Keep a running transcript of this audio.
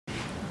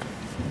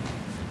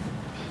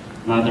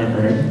Mother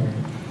Earth.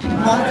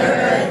 Mother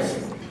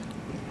Earth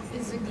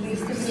is a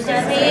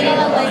cradle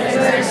of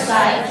diverse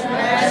life,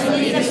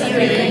 resolutely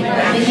appearing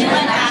by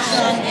human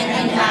action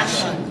and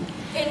inaction.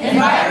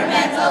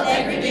 Environmental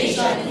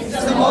degradation is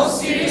the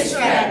most serious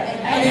threat,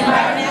 and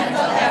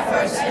environmental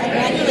efforts and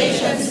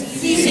regulations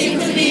seem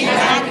to be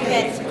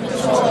inadequate to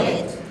control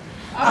it.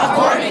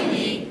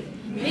 Accordingly,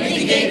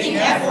 mitigating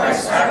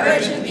efforts are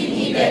urgently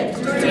needed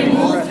to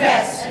remove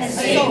threats and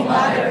save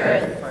Mother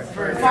Earth.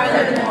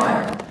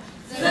 Furthermore,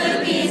 the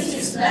Philippines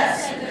is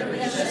blessed with the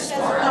richest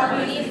coral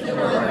reef in the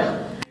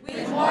world,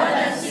 with more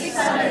than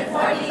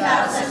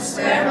 640,000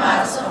 square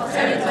miles of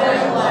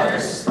territorial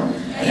waters,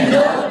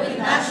 endowed with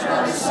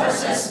natural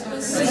resources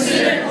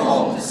considered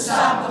home to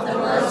some of the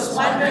world's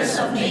wonders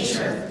of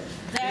nature.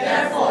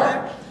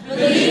 Therefore,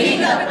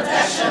 believing the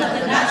protection of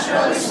the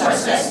natural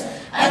resources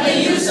and the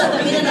use of the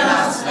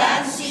Mindanao's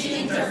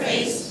land-sea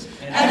interface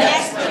and the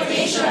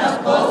exploitation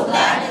of both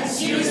land and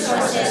sea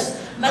resources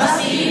must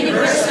be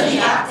universally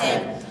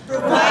acted,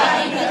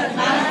 providing that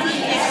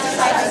humanity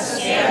exercises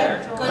care,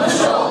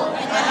 control,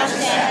 and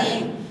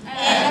understanding,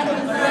 and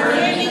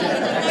confirming that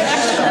the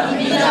protection of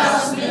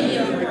Mindanao's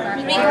milieu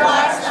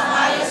requires the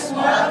highest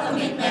moral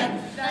commitment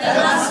that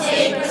must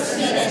take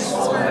precedence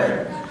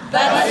over,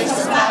 but is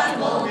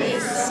compatible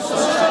with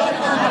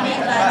social-economic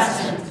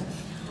advancement.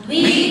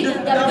 We, the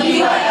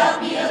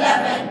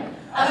WILP-11,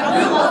 a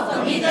group of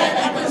committed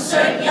and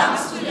concerned young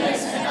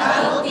students and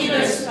adult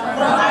leaders from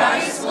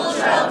various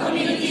cultural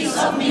communities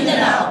of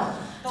Mindanao,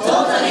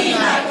 totally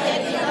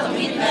united in a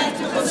commitment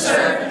to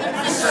conserve and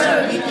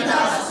preserve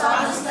Mindanao's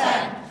promised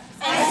land,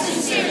 and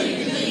sincerely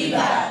believe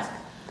that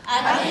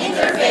an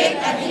interfaith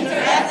and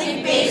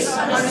interethnic based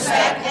on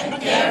respect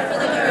and care for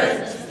the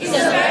earth is the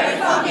very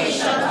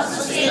foundation of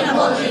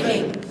sustainable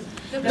living.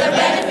 The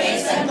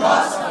benefits and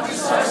costs of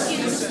resource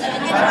use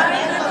and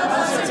environmental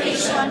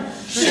conservation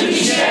should be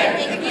shared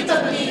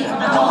equitably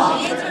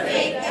among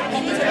interfaith and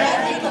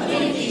interethnic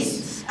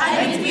communities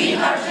and between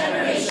our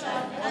generation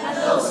and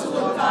those who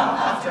will come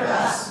after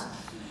us.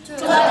 To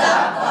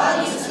adopt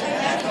values and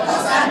ethical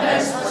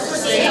standards for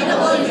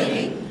sustainable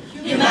living,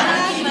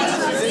 humanity must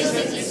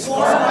revisit its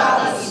core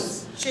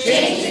values,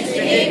 change its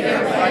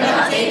behavior by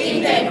not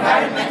taking the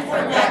environment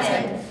for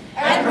granted,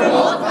 and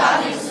promote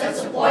values that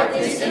support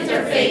this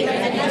interfaith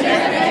and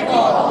interethnic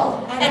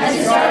model, and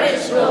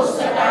discourage those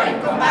that are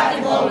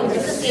incompatible with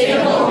the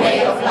sustainable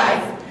way of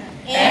life.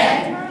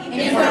 And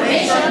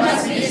information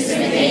must be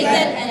disseminated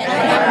and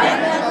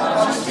environmental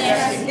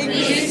consciousness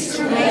increased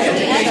through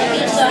education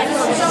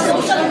and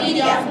social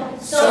media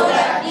so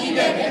that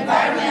needed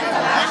environmental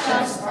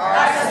actions are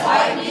as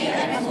widely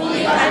and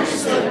fully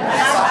understood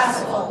as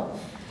possible.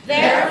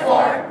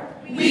 Therefore,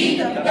 we,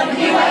 the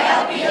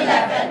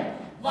WILP-11,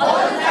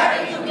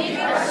 voluntarily commit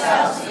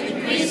ourselves to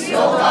increase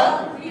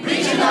local,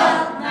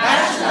 regional,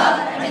 national,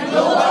 and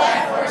global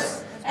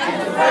efforts,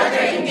 and to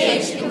further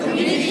engage in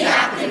community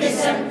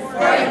activism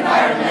for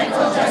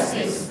environmental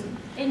justice.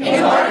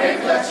 In order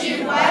to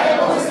achieve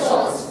viable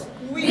results,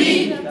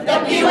 we, the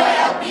WILP